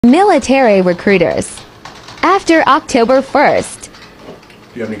Military recruiters. After October 1st. Do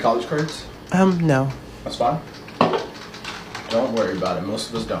you have any college cards? No. That's fine. Don't worry about it. Most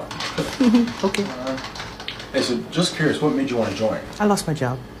of us don't. Okay. Hey, so just curious, what made you want to join? I lost my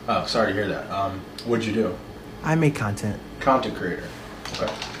job. Oh, sorry to hear that. What'd you do? I make content. Content creator.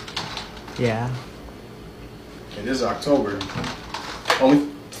 Okay. Yeah. It is October.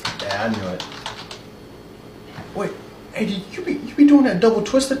 Yeah, I knew it. Wait, hey, you be doing that double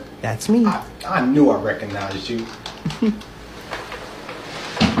twisted? That's me. I knew I recognized you.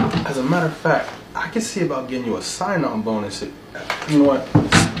 As a matter of fact, I can see about getting you a sign-on bonus. You know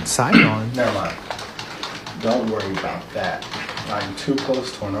what? Sign on? Never mind. Don't worry about that. I'm too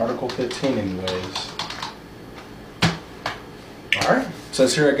close to an Article 15 anyways. Alright.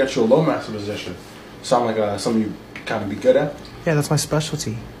 Says here I got you a low master position. Sound like something you kind of be good at? Yeah, that's my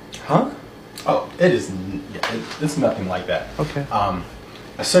specialty. Huh? Oh, it is. It's nothing like that. Okay.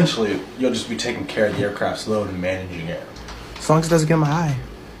 Essentially, you'll just be taking care of the aircraft's load and managing it. As long as it doesn't get in my eye.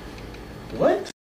 What?